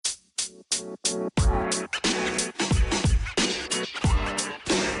Alright.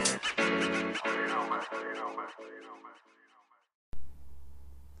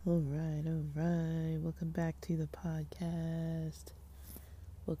 Welcome back to the podcast.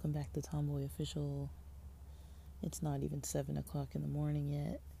 Welcome back to Tomboy Official. It's not even 7 o'clock in the morning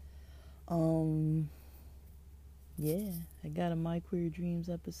yet. Yeah, I got a My Queer Dreams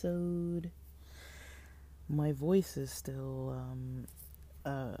episode. My voice is still,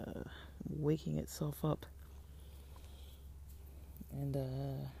 waking itself up. And,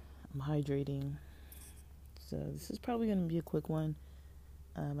 I'm hydrating. So this is probably going to be a quick one.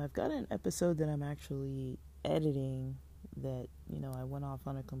 I've got an episode that I'm actually editing that, I went off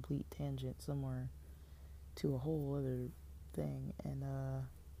on a complete tangent somewhere to a whole other thing. And,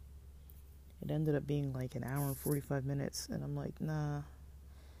 it ended up being like an hour and 45 minutes. And I'm like, nah,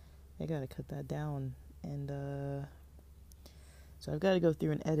 I gotta cut that down. And, so I've got to go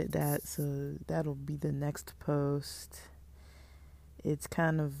through and edit that. So that'll be the next post. It's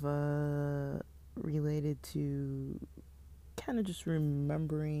kind of, related to kind of just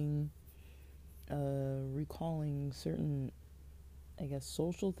remembering, recalling certain, I guess,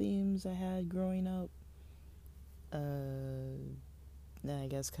 social themes I had growing up. I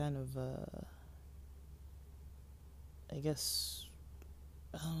guess kind of, I don't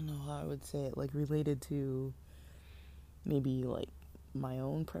know how I would say it, like related to maybe like my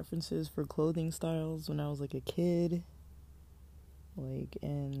own preferences for clothing styles when I was like a kid. Like,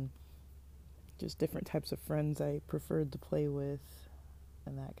 and just different types of friends I preferred to play with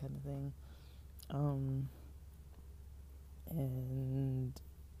and that kind of thing. And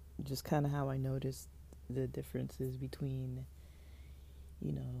just kind of how I noticed the differences between,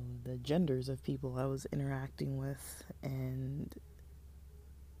 the genders of people I was interacting with. And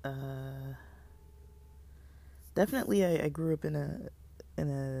definitely I grew up in a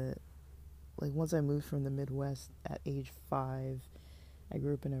like, once I moved from the Midwest at age 5, I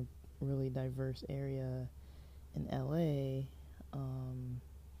grew up in a really diverse area in LA,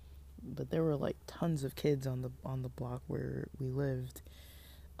 but there were like tons of kids on the block where we lived,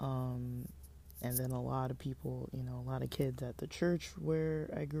 and then a lot of people, a lot of kids at the church where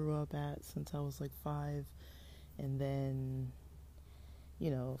I grew up at since I was like 5, and then,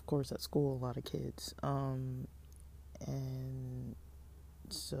 of course at school a lot of kids, and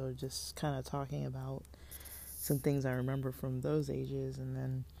so just kind of talking about some things I remember from those ages, and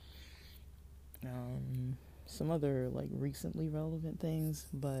then some other like recently relevant things.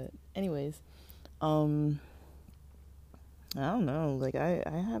 But anyways, I don't know, like I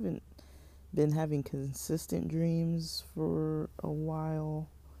haven't been having consistent dreams for a while.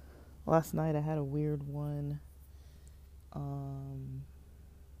 Last night I had a weird one.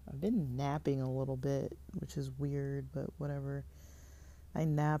 I've been napping a little bit, which is weird, but whatever. I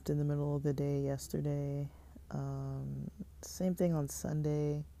napped in the middle of the day yesterday. Same thing on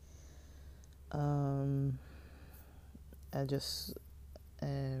Sunday. I just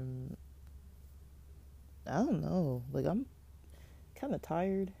I don't know, like I'm kind of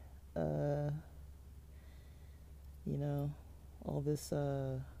tired. All this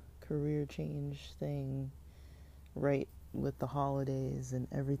career change thing, right, with the holidays and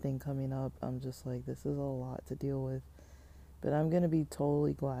everything coming up. I'm just like, this is a lot to deal with. But I'm going to be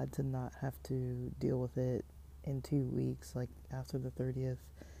totally glad to not have to deal with it in 2 weeks, like after the 30th.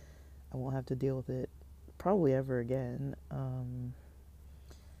 I won't have to deal with it probably ever again.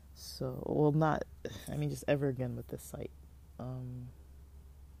 Just ever again with this site.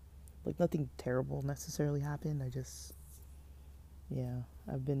 Like nothing terrible necessarily happened. It's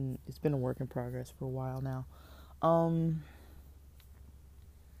been a work in progress for a while now.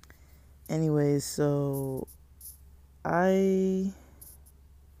 Anyways, so I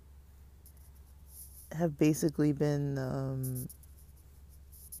have basically been,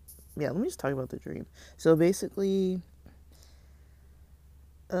 let me just talk about the dream. So basically,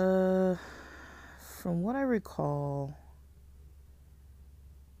 from what I recall,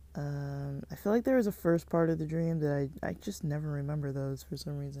 I feel like there was a first part of the dream that I just never remember those for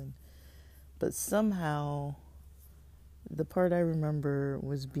some reason. But somehow, the part I remember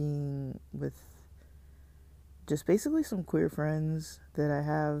was being with just basically some queer friends that I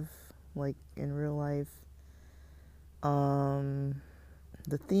have, like, in real life. The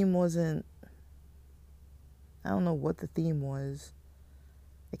theme wasn't, I don't know what the theme was.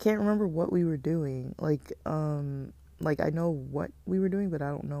 I can't remember what we were doing. Like I know what we were doing, but I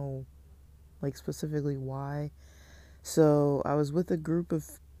don't know, like, specifically why. So I was with a group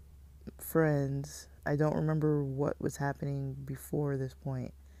of friends. I don't remember what was happening before this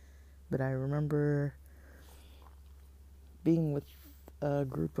point, but I remember being with a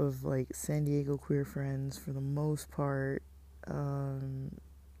group of like San Diego queer friends for the most part.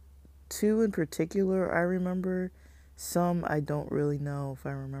 Two in particular I remember. Some I don't really know if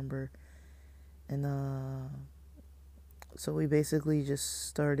I remember. And so we basically just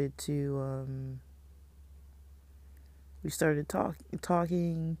started to we started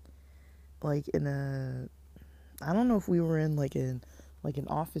talking like in a, I don't know if we were in like an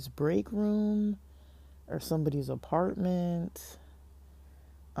office break room or somebody's apartment.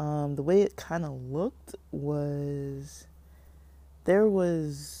 The way it kind of looked was there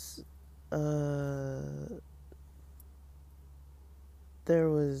was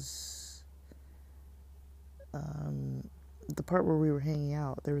the part where we were hanging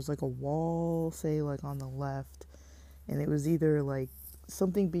out, there was like a wall, say like on the left, and it was either like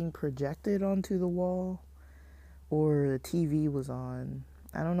something being projected onto the wall or the TV was on.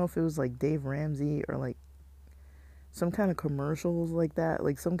 I don't know if it was like Dave Ramsey or like some kind of commercials like that,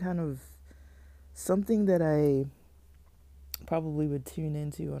 like some kind of something that I probably would tune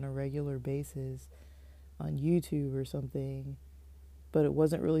into on a regular basis on YouTube or something, but it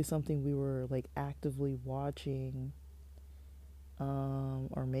wasn't really something we were like actively watching.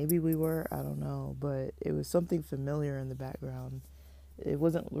 Or maybe we were, I don't know, but it was something familiar in the background. It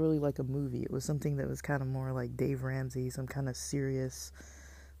wasn't really like a movie. It was something that was kind of more like Dave Ramsey, some kind of serious,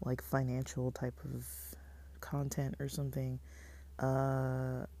 like financial type of content or something.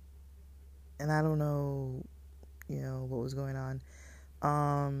 And I don't know, what was going on.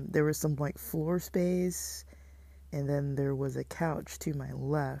 There was some like floor space, and then there was a couch to my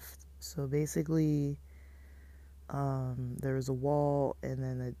left. So basically, there was a wall and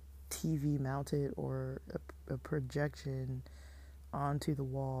then a TV mounted or a projection onto the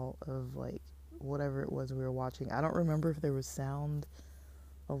wall of like whatever it was we were watching. I don't remember if there was sound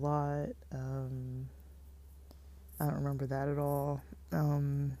a lot. I don't remember that at all.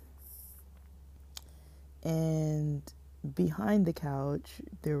 And behind the couch,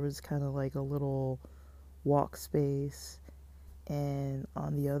 there was kind of like a little walk space. And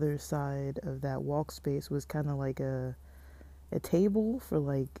on the other side of that walk space was kind of like a table for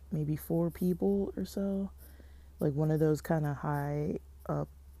like maybe 4 people or so. Like one of those kind of high up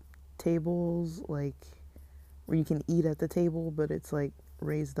tables, like where you can eat at the table, but it's like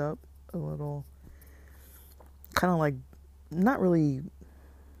raised up a little. Kind of like, not really,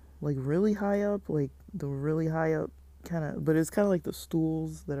 like really high up, like the really high up kind of, but it's kind of like the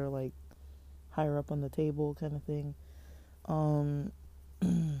stools that are like higher up on the table kind of thing. So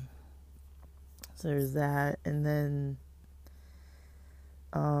there's that, and then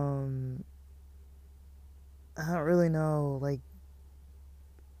I don't really know,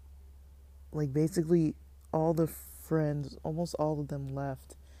 like basically all the friends, almost all of them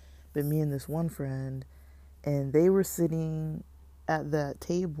left, but me and this one friend, and they were sitting at that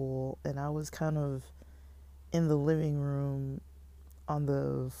table, and I was kind of in the living room on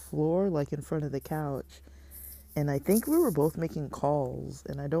the floor, like in front of the couch. And I think we were both making calls,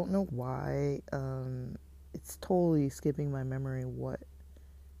 and I don't know why. It's totally skipping my memory what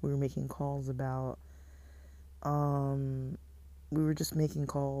we were making calls about. We were just making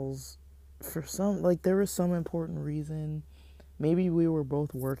calls for some, like there was some important reason. Maybe we were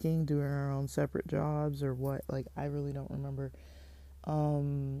both working, doing our own separate jobs or what. Like, I really don't remember.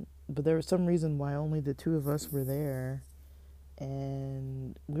 But there was some reason why only the two of us were there.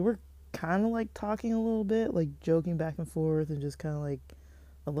 And we were kind of like talking a little bit, like joking back and forth, and just kind of like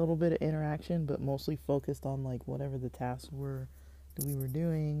a little bit of interaction, but mostly focused on like whatever the tasks were that we were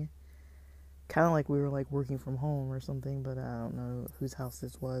doing. Kind of like we were like working from home or something, but I don't know whose house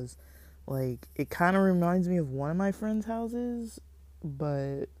this was. Like, it kind of reminds me of one of my friends' houses,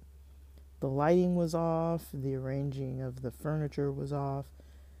 but the lighting was off, the arranging of the furniture was off.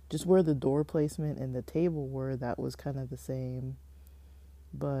 Just where the door placement and the table were, that was kind of the same.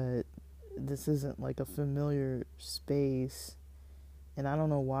 But this isn't like a familiar space, and I don't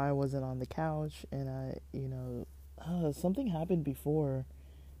know why I wasn't on the couch. And something happened before,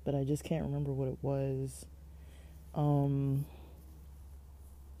 but I just can't remember what it was.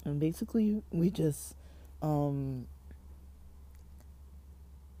 And basically we just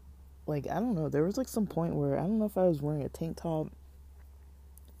like, I don't know, there was like some point where I don't know if I was wearing a tank top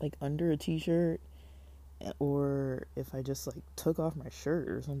like under a t-shirt, or if I just like took off my shirt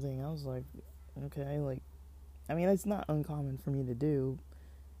or something. I was like, okay, like, I mean, it's not uncommon for me to do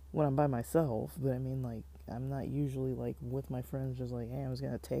when I'm by myself, but I mean, like, I'm not usually like with my friends just like, hey, I'm just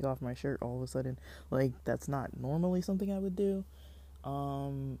gonna take off my shirt all of a sudden. Like, that's not normally something I would do.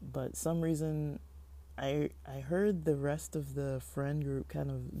 But some reason I heard the rest of the friend group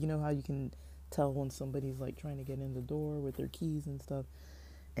kind of, you know how you can tell when somebody's like trying to get in the door with their keys and stuff.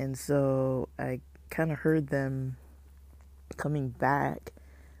 And so I kind of heard them coming back,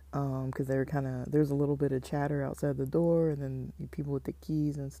 because they were kind of, there's a little bit of chatter outside the door, and then people with the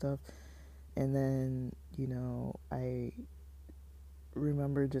keys and stuff. And then, I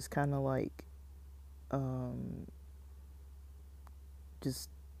remember just kind of like, just,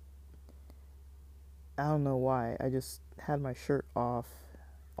 I don't know why, I just had my shirt off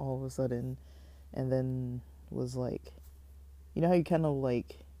all of a sudden, and then was like, how you kind of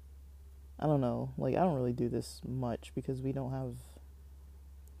like, I don't know, like, I don't really do this much because we don't have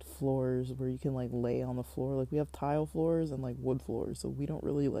floors where you can like lay on the floor. Like, we have tile floors and like wood floors, so we don't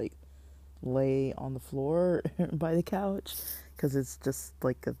really like lay on the floor by the couch because it's just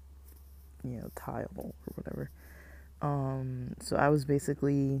like a tile or whatever. So I was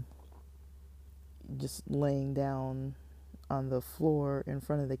basically just laying down on the floor in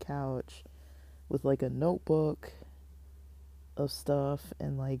front of the couch with like a notebook of stuff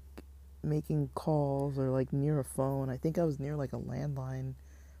and like making calls, or like near a phone. I think I was near like a landline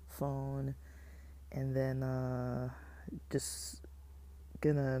phone, and then just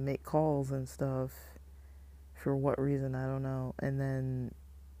gonna make calls and stuff. For what reason, I don't know. And then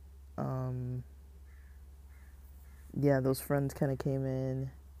those friends kind of came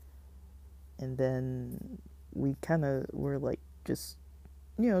in, and then we kind of were like just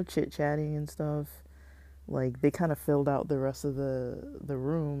chit chatting and stuff. Like, they kind of filled out the rest of the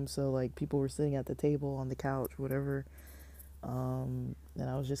room, so like people were sitting at the table, on the couch, whatever. And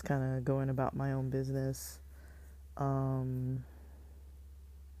I was just kind of going about my own business. But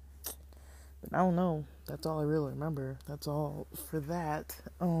I don't know. That's all I really remember. That's all for that.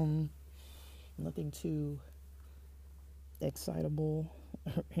 Nothing too excitable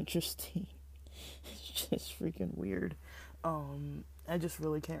or interesting. It's just freaking weird. I just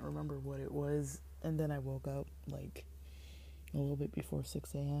really can't remember what it was. And then I woke up like a little bit before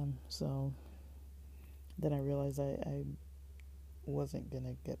 6 a.m. So then I realized I wasn't going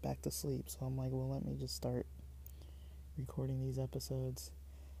to get back to sleep. So I'm like, well, let me just start recording these episodes.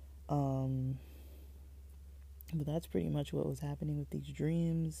 But that's pretty much what was happening with these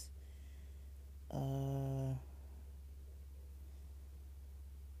dreams. And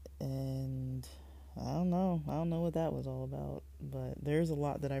I don't know what that was all about, but there's a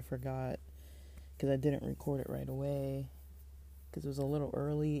lot that I forgot because I didn't record it right away because it was a little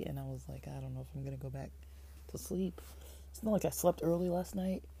early, and I was like, I don't know if I'm gonna go back to sleep. It's not like I slept early last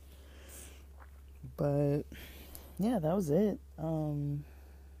night, but yeah, that was it.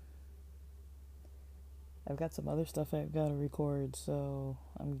 I've got some other stuff I've got to record, so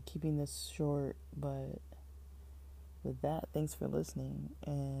I'm keeping this short, but with that, thanks for listening.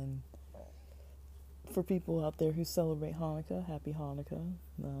 And for people out there who celebrate Hanukkah, happy Hanukkah.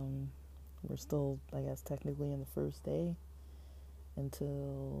 We're still, I guess, technically in the first day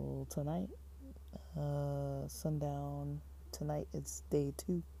until tonight. Sundown tonight, it's day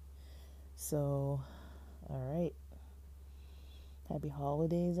 2. So, alright. Happy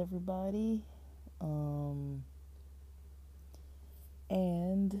holidays, everybody.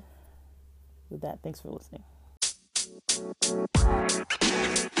 And with that, thanks for listening.